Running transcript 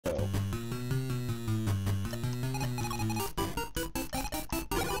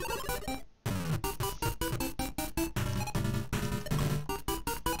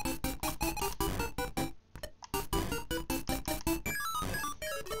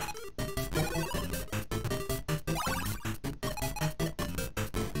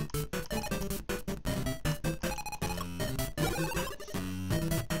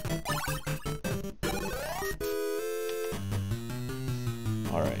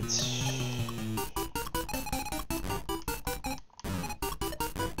Alright.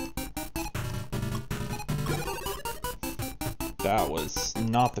 That was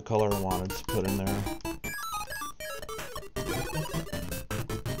not the color I wanted to put in there.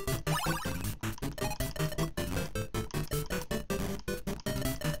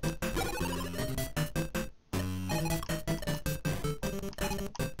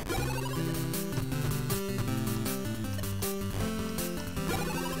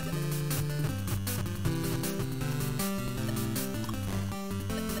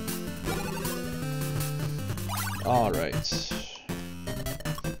 Alright.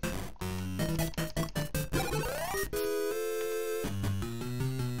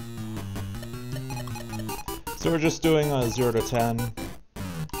 So we're just doing a 0 to 10.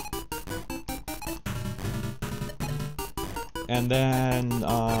 And then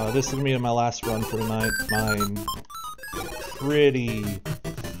this is going to be my last run for tonight. I'm pretty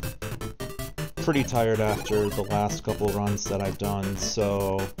tired after the last couple runs that I've done,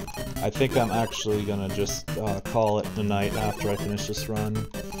 so I think I'm actually gonna just call it the night after I finish this run.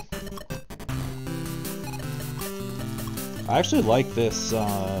 I actually like this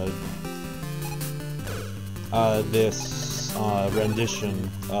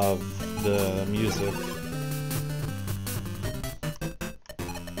rendition of the music.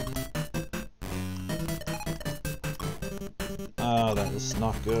 Oh, that is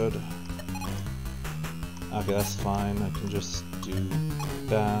not good. Okay, that's fine. I can just do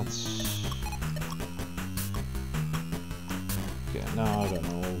that. Okay, now I don't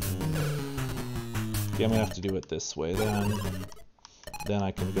know. Okay, I'm gonna have to do it this way then. Then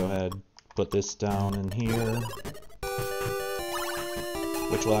I can go ahead, put this down in here,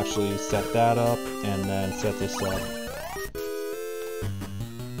 which will actually set that up, and then set this up.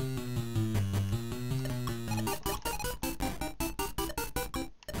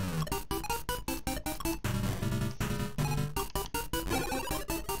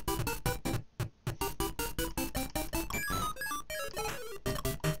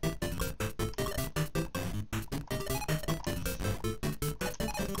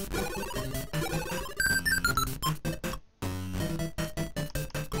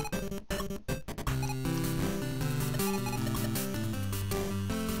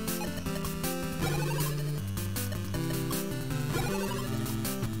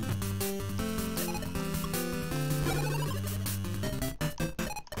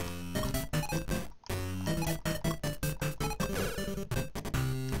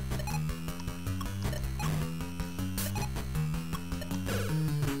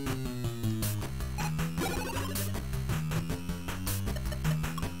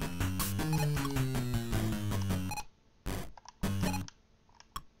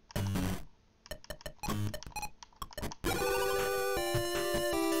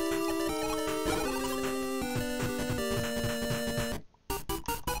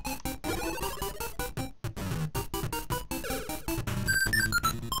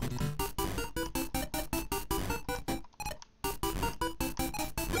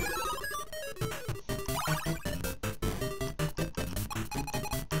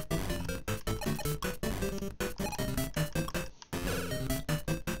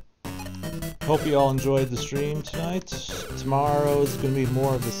 Hope you all enjoyed the stream tonight. Tomorrow is going to be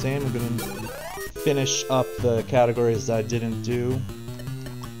more of the same. I'm going to finish up the categories that I didn't do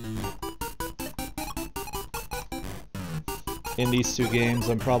in these two games.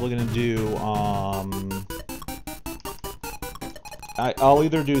 I'm probably going to do, I'll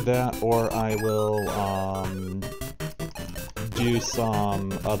either do that or I will do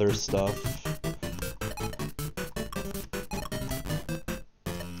some other stuff.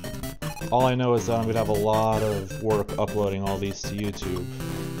 All I know is that I'm going to have a lot of work uploading all these to YouTube.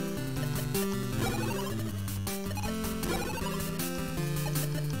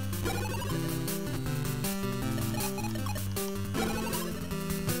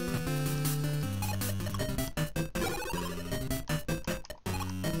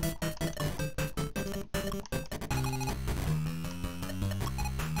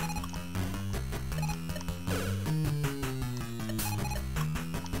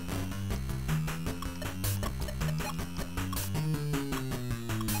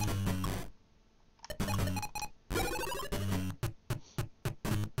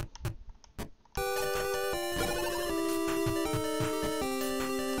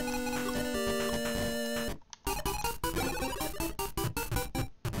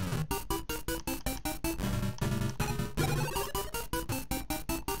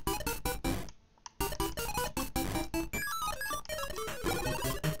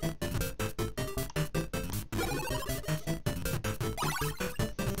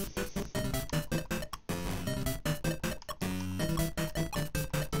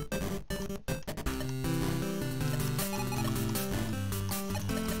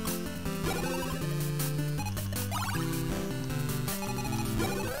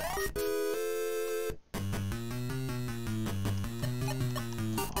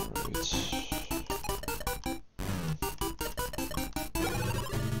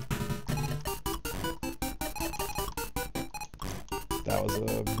 That was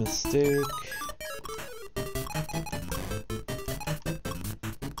a mistake.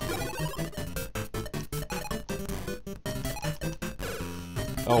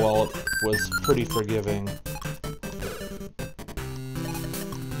 Oh well, it was pretty forgiving.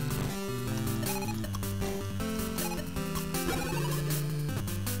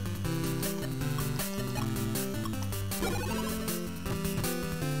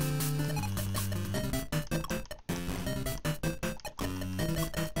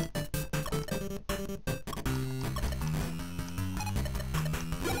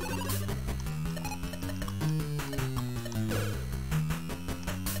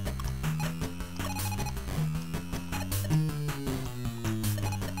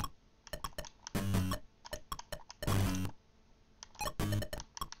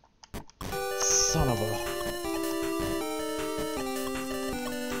 Son of a...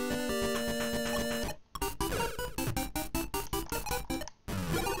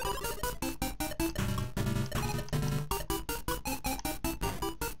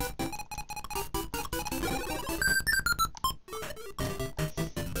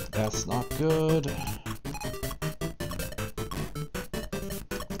 That's not good.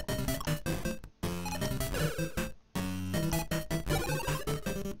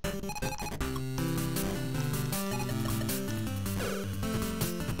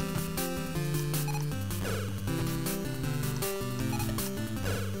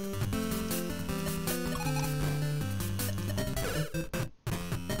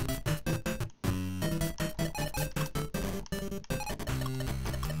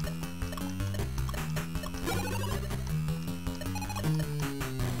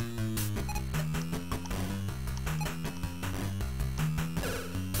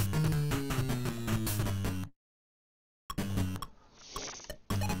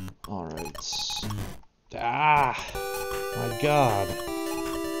 Alright. Ah! My god.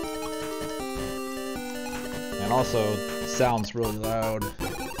 And also, it sounds really loud.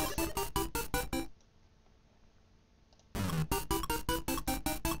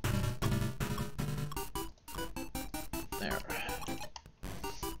 There.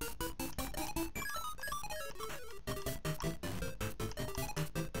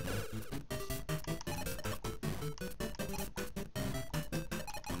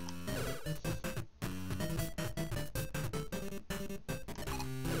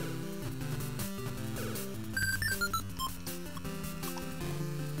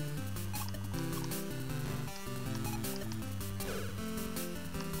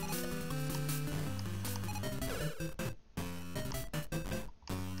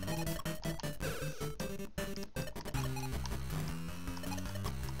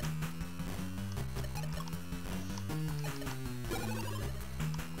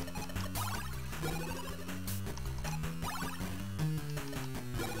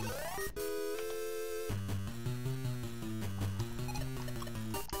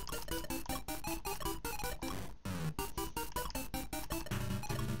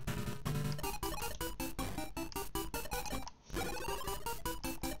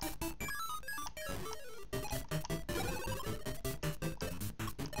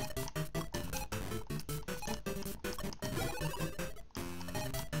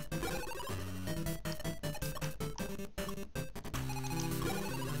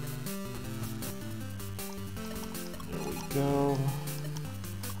 Go.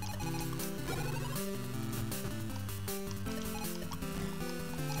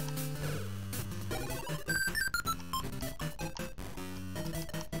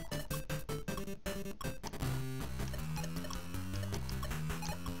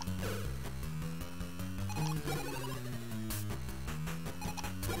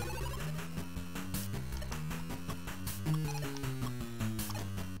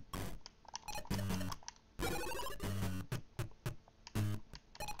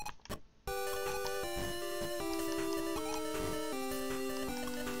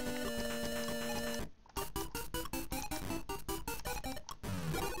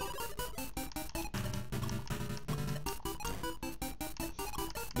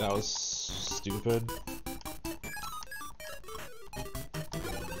 That was stupid.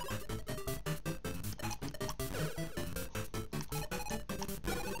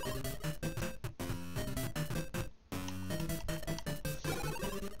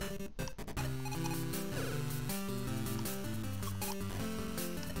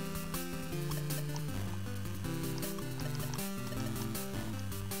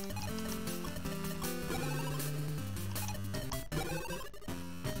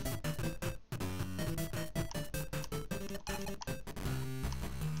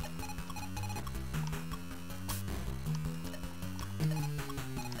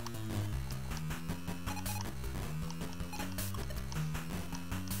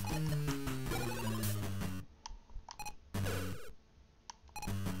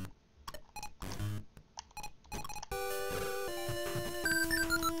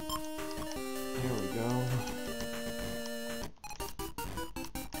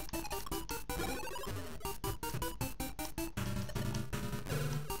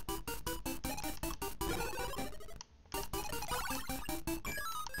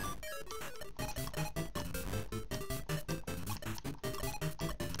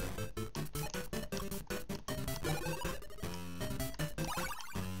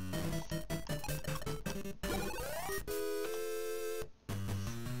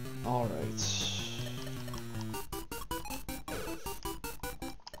 All right.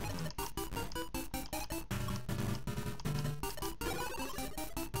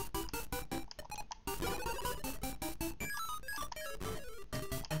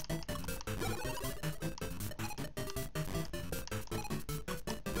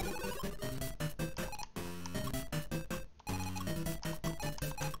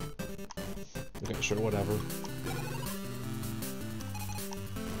 Okay, sure, whatever.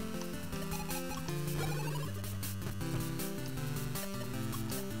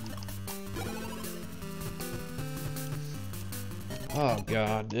 Oh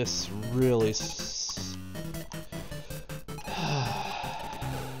god, this really let's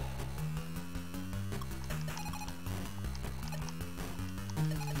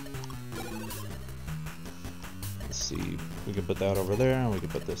see, we can put that over there, and we can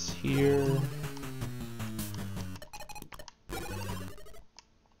put this here.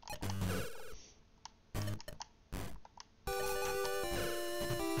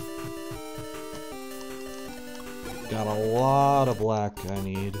 Got a lot of black I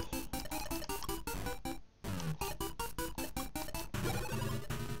need.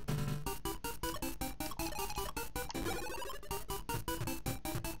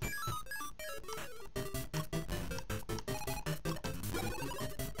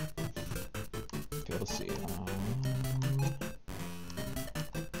 Okay, let's see.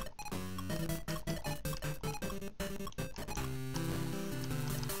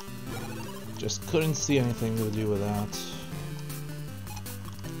 Just couldn't see anything to do with that.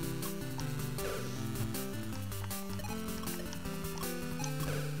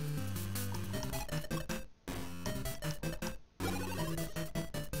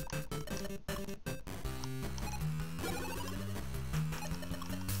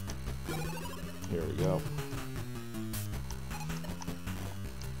 Here we go.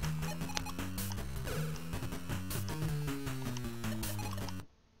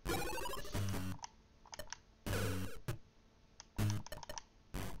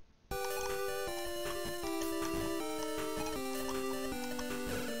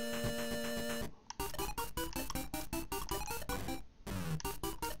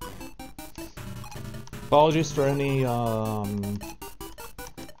 Apologies for any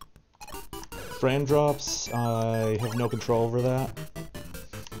frame drops. I have no control over that.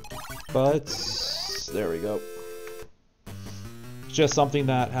 But there we go. It's just something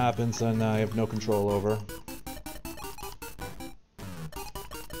that happens and I have no control over.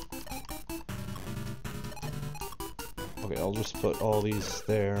 Okay, I'll just put all these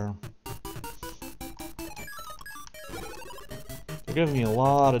there. They're giving me a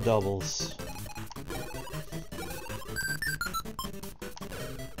lot of doubles.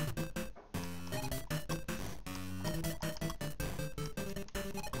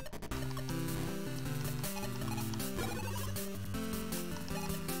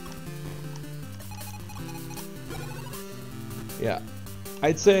 Yeah,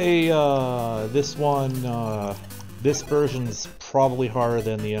 I'd say this one, this version's probably harder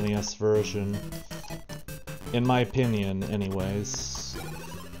than the NES version, in my opinion, anyways.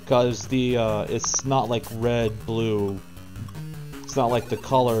 Because the it's not like red, blue. It's not like the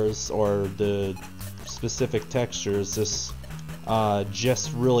colors or the specific textures. It's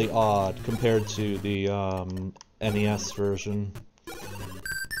just really odd compared to the NES version.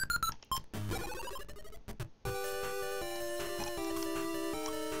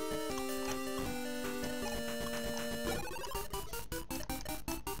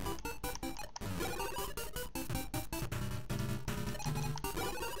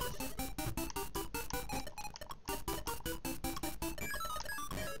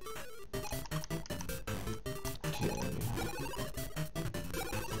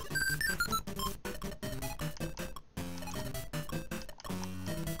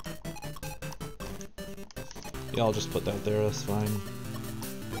 Yeah, I'll just put that there, that's fine.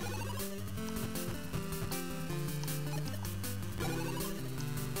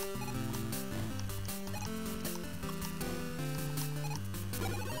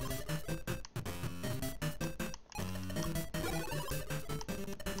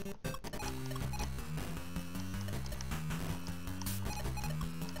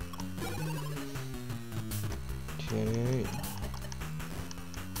 Okay.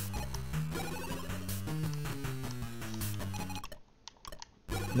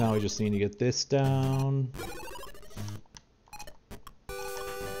 Now we just need to get this down.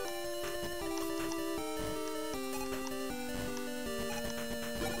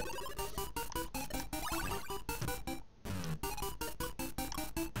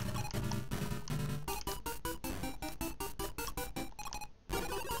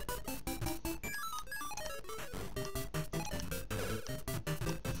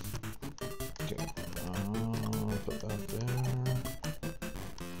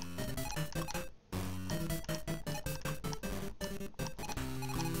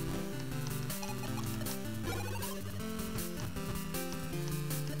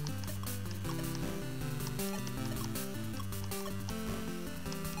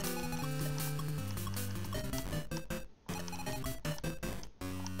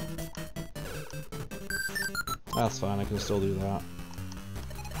 That's fine, I can still do that.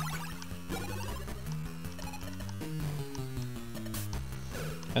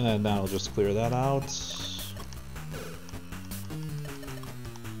 And then that'll just clear that out.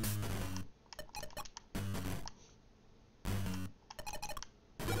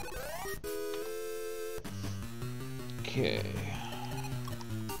 Okay.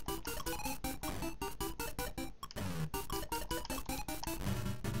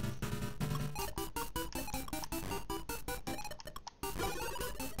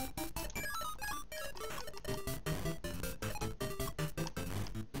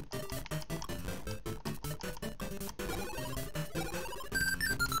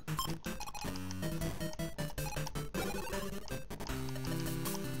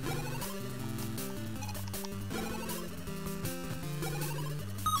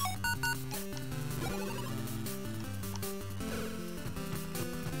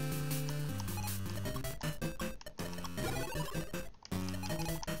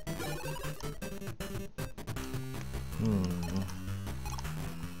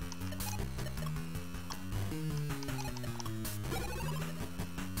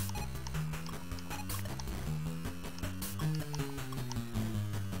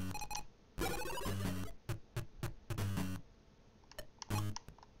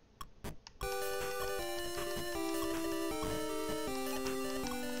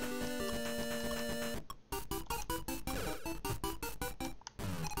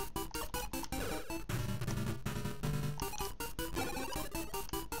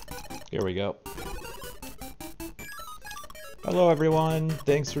 Here we go. Hello everyone,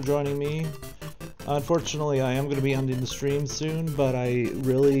 thanks for joining me. Unfortunately, I am going to be ending the stream soon, but I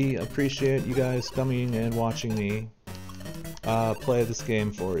really appreciate you guys coming and watching me play this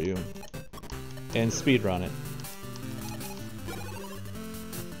game for you and speedrun it.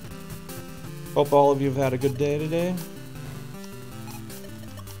 Hope all of you have had a good day today.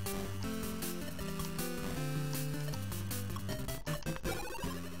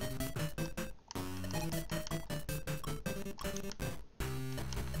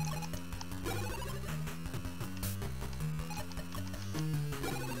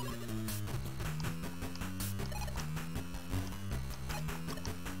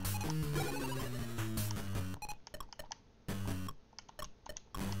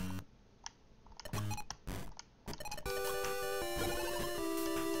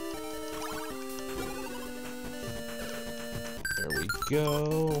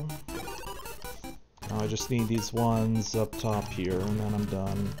 Go. Oh, I just need these ones up top here, and then I'm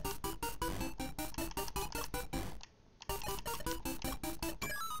done.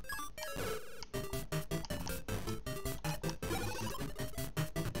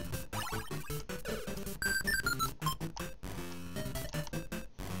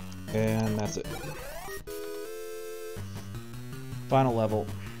 And that's it. Final level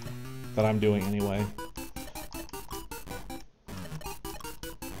that I'm doing anyway.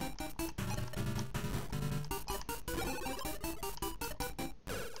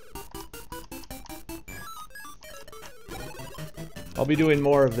 I'll be doing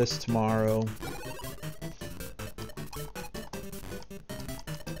more of this tomorrow.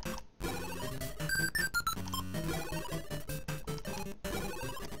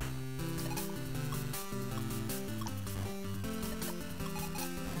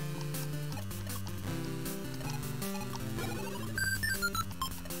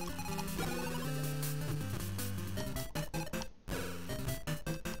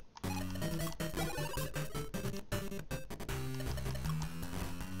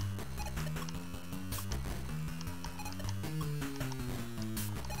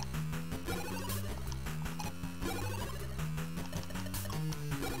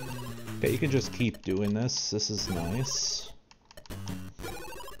 Okay, you can just keep doing this. This is nice.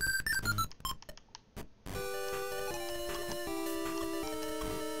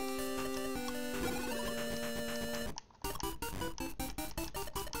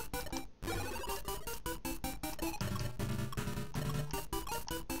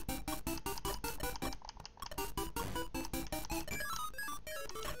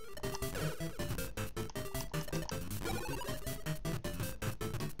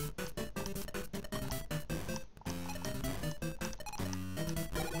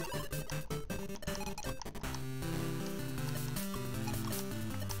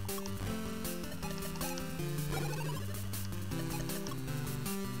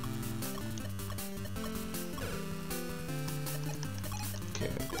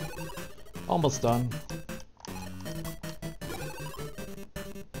 Almost done.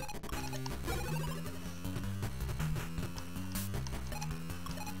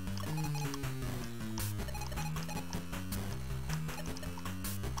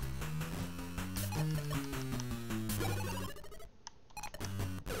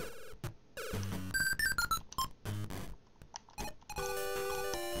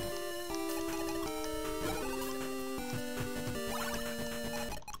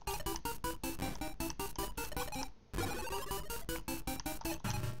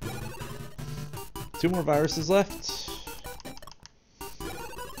 2 more viruses left.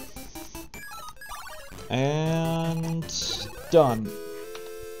 And done.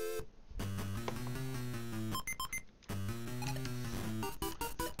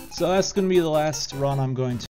 So that's going to be the last run I'm going to